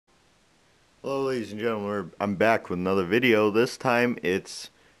Hello ladies and gentlemen, I'm back with another video. This time it's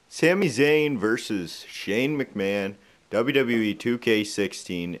Sami Zayn versus Shane McMahon WWE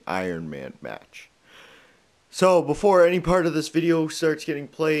 2K16 Iron Man match. So before any part of this video starts getting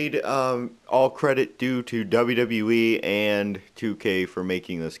played, all credit due to WWE and 2K for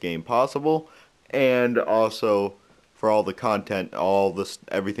making this game possible, and also for all the content.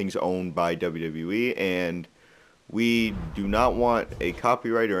 Everything's owned by WWE, and we do not want a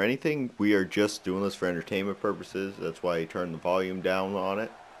copyright or anything. We are just doing this for entertainment purposes. That's why I turned the volume down on it.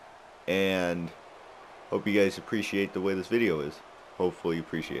 And hope you guys appreciate the way this video is. Hopefully you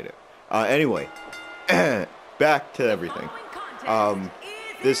appreciate it. Anyway, back to everything.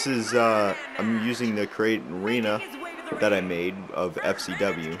 This is, I'm using the Create an Arena that I made of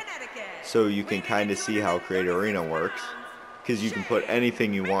FCW. So you can kind of see how Create Arena works. Because you can put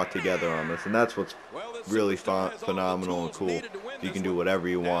anything you want together on this. And that's what's really phenomenal and cool. You can do whatever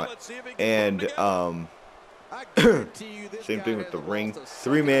you want. And same thing with the ring.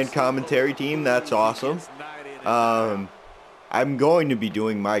 3-man commentary team. That's awesome. I'm going to be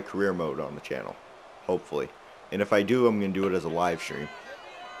doing my career mode on the channel, hopefully. And if I do, I'm going to do it as a live stream.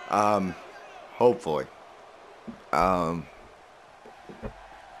 Hopefully. The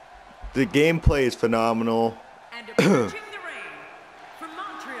gameplay is phenomenal.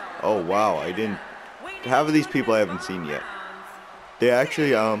 Oh wow, I didn't. Half of these people I haven't seen yet. They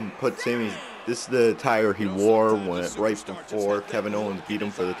actually put Sami's. This is the attire he wore right before Kevin Owens beat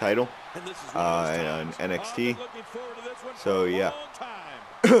him for the title on NXT. So yeah.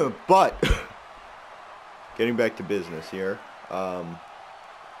 But getting back to business here, the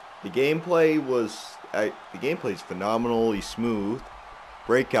gameplay is phenomenally smooth.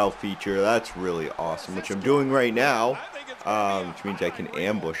 Breakout feature, that's really awesome, which I'm doing right now. Which means I can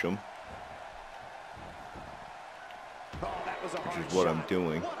ambush them, which is what I'm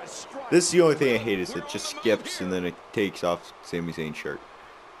doing. This is the only thing I hate, is it just skips and then it takes off Sami Zayn's shirt.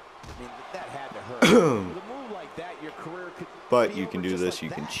 But you can do this,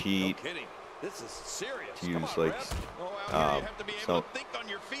 you can cheat, to use like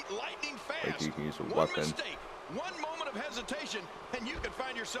you can use a weapon. One moment of hesitation and you can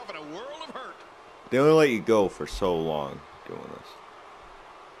find yourself in a world of hurt. They only let you go for so long doing this,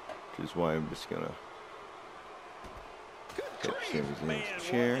 which is why I'm just gonna get Sami Zayn's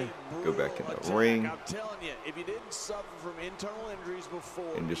chair, go back in the ring,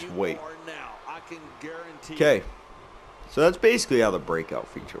 and just wait. Okay, so that's basically how the breakout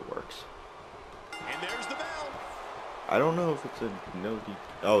feature works. I don't know if it's a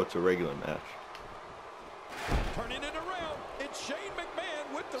oh, it's a regular match.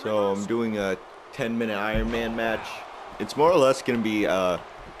 So I'm doing a 10-minute Iron Man match. It's more or less going to be a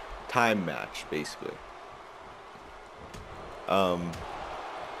time match, basically.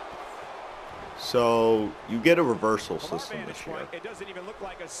 So you get a reversal system this year.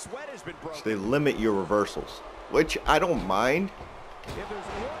 So they limit your reversals, which I don't mind.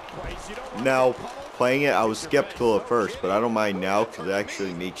 Now, playing it, I was skeptical at first, but I don't mind now because it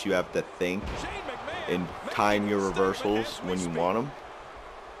actually makes you have to think and time your reversals when you want them.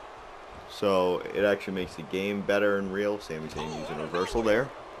 So it actually makes the game better and real. Sami Zayn using a reversal there.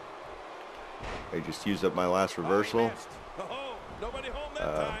 I just used up my last reversal.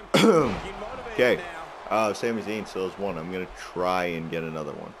 Okay. Sami Zayn still has one. I'm going to try and get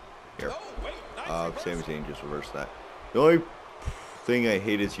another one here. Sami Zayn just reversed that. The only thing I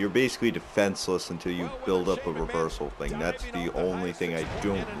hate is you're basically defenseless until you build up a reversal thing. That's the only thing I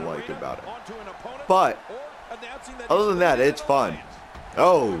don't like about it. But other than that, it's fun.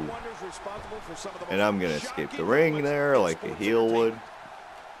 Oh, and I'm gonna escape the ring there like a heel would.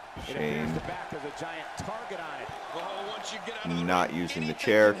 Shane not using the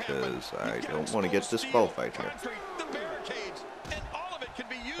chair because I don't want to get disqualified here.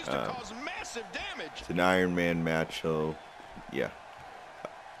 It's an Iron Man match, so yeah.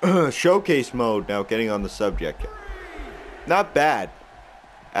 Showcase mode, now getting on the subject. Not bad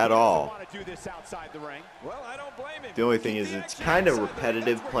at all. The only thing is it's kind of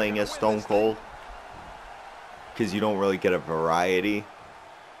repetitive playing as Stone Cold because you don't really get a variety,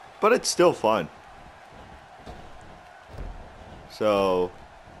 but it's still fun. So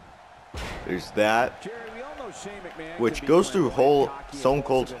there's that, which goes through Stone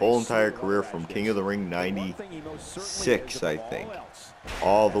Cold's whole entire career from King of the Ring 96, I think,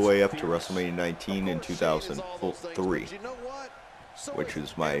 all the way up to WrestleMania 19 in 2003, which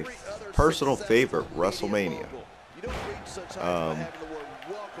is my personal favorite WrestleMania.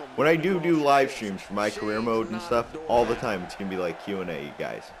 When I do live streams for my career mode and stuff, all the time it's gonna be like Q&A, you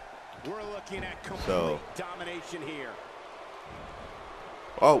guys. So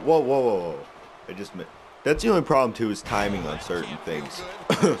Oh, whoa, whoa, whoa, whoa. I just meant. That's the only problem, too, is timing on certain things.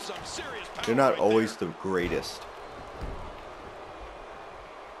 They're not always the greatest.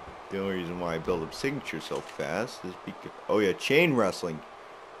 The only reason why I build up signature so fast is because... Oh, yeah, chain wrestling.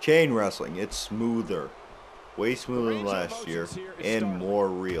 Chain wrestling. It's smoother. Way smoother than last year. And more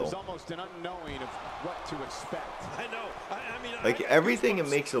real. Like, everything, it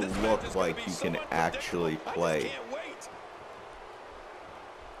makes it look like you can actually play.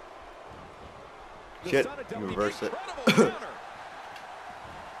 Shit, reverse it.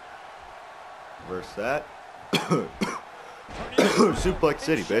 Reverse that. Suplex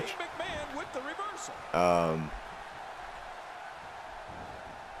City, bitch.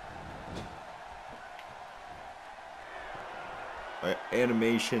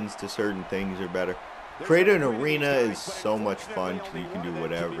 Animations to certain things are better. Create an arena is so much fun because you can do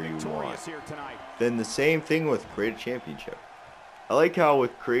whatever you want. Then the same thing with Create a Championship. I like how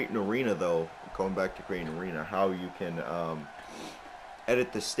with Create an Arena, though, going back to Create an Arena, how you can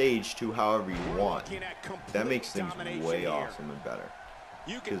edit the stage to however you want. That makes things way awesome and better.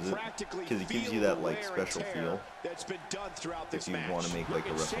 Because it gives you that like special feel. If you want to make like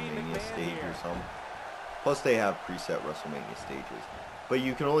a WrestleMania stage or something. Plus they have preset WrestleMania stages. But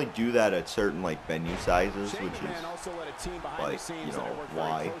you can only do that at certain like venue sizes, which is like, you know,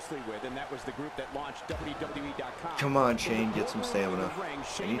 why. Come on, Shane, get some stamina.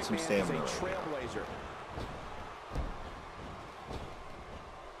 I need some stamina right now.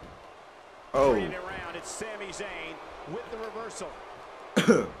 Oh.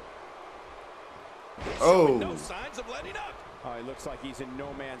 Oh. Oh, it looks like he's in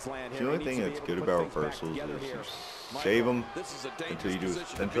no man's land here. The only thing that's good about reversals is you save them until you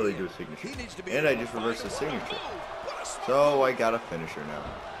do a signature. And I just reversed the signature. So I got a finisher now.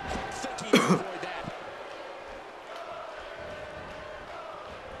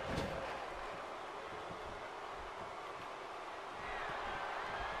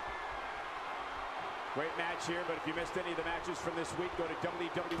 Great match here, but if you missed any of the matches from this week, go to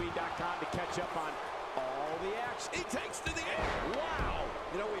WWE.com to catch up on all the action. He takes to the air. Wow.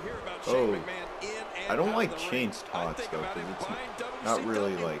 You know, we hear about Shane McMahon in and I don't like Shane's taunts, though, because it's not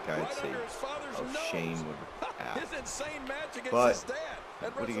really like I'd say how Shane would act. But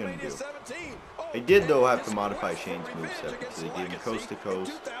what are you going to do? They did, though, have to modify Shane's moveset because they gave him coast to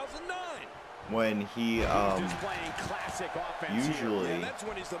coast. When he usually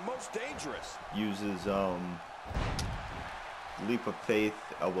uses leap of faith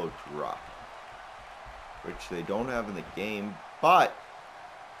elbow drop, which they don't have in the game, but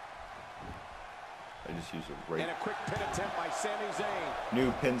I just use a right. And a quick pin attempt by Sami Zayn.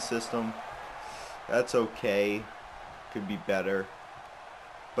 New pin system. That's okay. Could be better,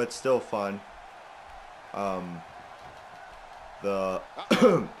 but still fun. What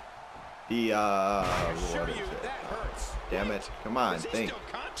is it? Damn it. Come on, think.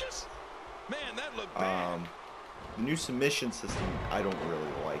 The new submission system, I don't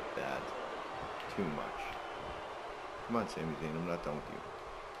really like that too much. Come on, Sami Zayn, I'm not done with you.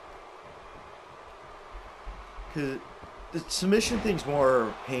 Because the submission thing's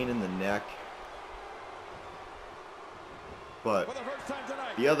more pain in the neck. But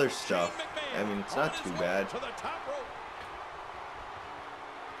the other stuff, I mean, it's not too bad.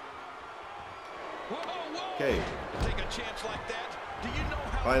 Okay.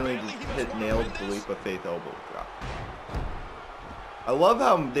 Finally nailed the leap of faith elbow drop. I love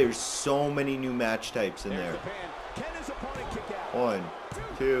how there's so many new match types in there. 1,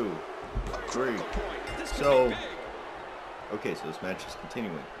 2, 3. So, okay, so this match is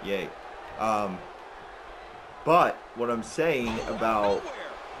continuing. Yay. But what I'm saying about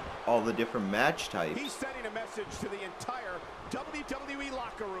all the different match types. He's sending a message to the entire WWE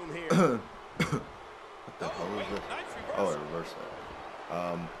locker room here. What the hell is this? Oh, I reversed that.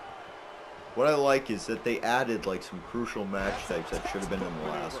 What I like is that they added like some crucial match types that should have been in the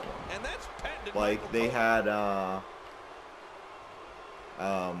last one. Like they had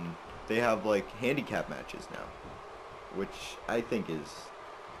they have like handicap matches now, which I think is,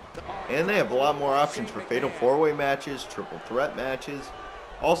 and they have a lot more options for fatal 4-way matches, triple threat matches,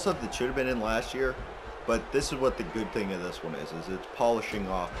 all stuff that should have been in last year. But this is what the good thing of this one is it's polishing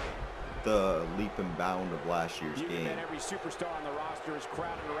off the leap and bound of last year's game. Every superstar on the roster is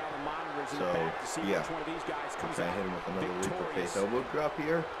crowded around the monitors in so, the back to see yeah. which one of these guys comes I hit him with another leap of faith elbow drop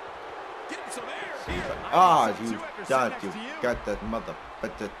here. Get some air See here. you done, you got that mother.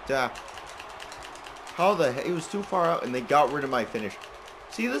 How the heck? It was too far out and they got rid of my finish.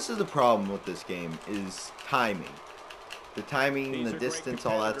 See, this is the problem with this game, is timing. The timing, the distance,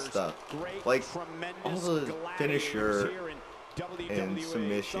 all that stuff. Like, all the finisher and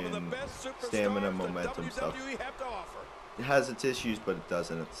submission, stamina, momentum stuff. It has its issues, but it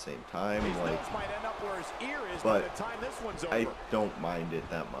doesn't at the same time. But I don't mind it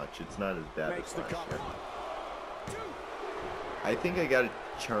that much. It's not as bad as last year. I think I gotta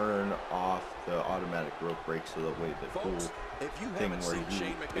turn off the automatic rope break so that way the cool thing where if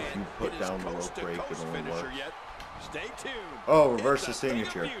you put down the rope break, it only works. Oh, reverse the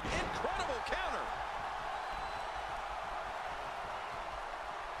signature.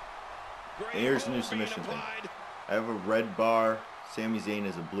 And here's the new submission thing. I have a red bar. Sami Zayn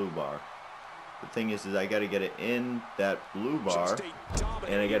is a blue bar. The thing is I got to get it in that blue bar,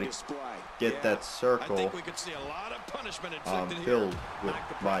 and I got to get that circle filled with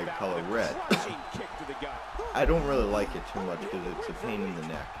my color red. I don't really like it too much because it's a pain in the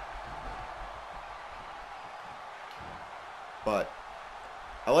neck. But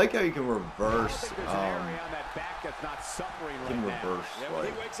I like how you can reverse.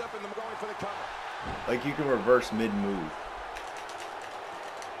 Like you can reverse mid-move.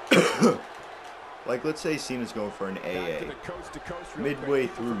 Like let's say Cena's going for an AA. Midway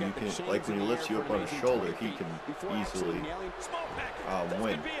through, you can, like when he lifts you up on his shoulder, he can easily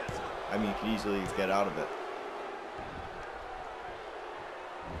win. I mean, you can easily get out of it.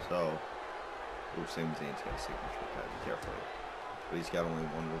 So, Sami Zayn's got a signature. Gotta be careful. But he's got only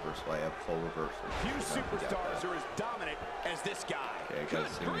one reversal. I have full reversal. Few superstars are as dominant as this guy. Okay, I got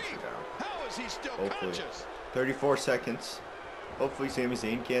a signature down. How is he still hopefully. Conscious? 34 seconds. Hopefully Sami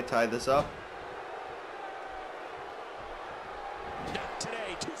Zayn can't tie this up. Not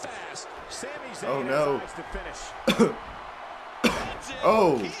today, too fast. Sami Zayn oh no. has to finish.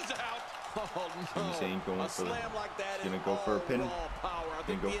 Oh. He's out. Oh no. Sami Zayn going for the, like that he's gonna go for a pin. He's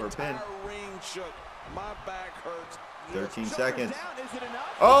gonna go for a pin. My back hurts. 13 seconds.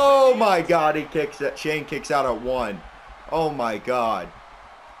 Oh my God, he kicks it. Shane kicks out at 1. Oh my God.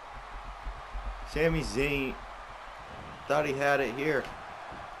 Sami Zayn thought he had it here.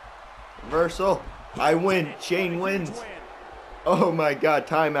 Reversal. I win. Shane wins. Oh my God,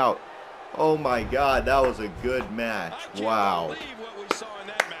 timeout. Oh my God, that was a good match. Wow.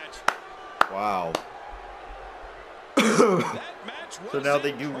 Wow. So now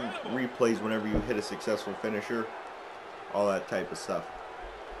they do replays whenever you hit a successful finisher. All that type of stuff.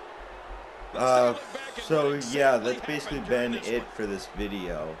 So yeah, that's basically been it for this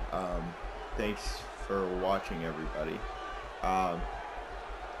video. Thanks for watching, everybody.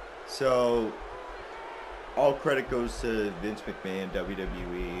 So all credit goes to Vince McMahon,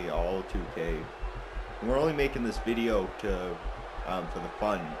 WWE, all 2K. And we're only making this video to for the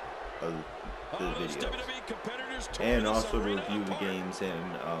fun of the videos, and also to review the games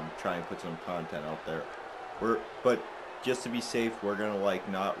and try and put some content out there. But just to be safe, we're gonna like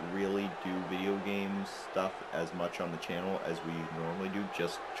not really do video games stuff as much on the channel as we normally do,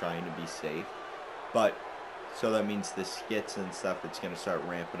 just trying to be safe. But so that means the skits and stuff, it's gonna start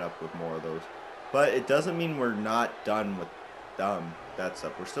ramping up with more of those. But it doesn't mean we're not done with that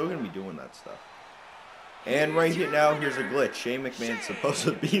stuff. We're still gonna be doing that stuff. And right here now, here's a glitch. Shane McMahon's supposed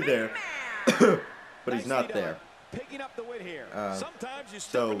to be there, but he's not there.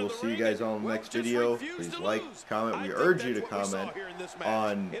 So we'll see you guys all in the next video. Please like, comment. We urge you to comment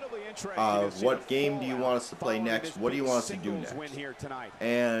on what game do you want us to play next, what do you want us to do next,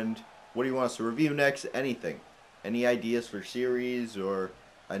 and what do you want us to review next, anything. Any ideas for series or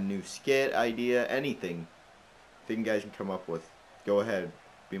a new skit idea, anything you guys can come up with, go ahead,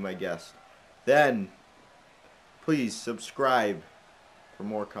 be my guest. Then please subscribe for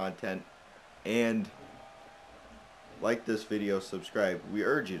more content, and like this video, subscribe. We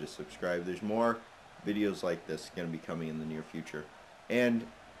urge you to subscribe. There's more videos like this going to be coming in the near future. And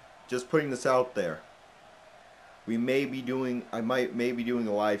just putting this out there, we may be doing, I may be doing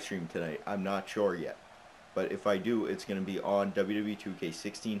a live stream tonight. I'm not sure yet. But if I do, it's going to be on WWE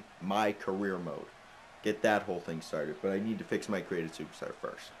 2K16, my career mode. Get that whole thing started. But I need to fix my Creative Superstar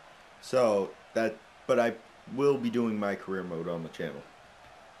first. So, but I will be doing my career mode on the channel.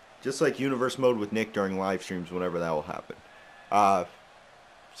 Just like Universe Mode with Nick during live streams, whenever that will happen.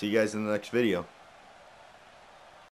 See you guys in the next video.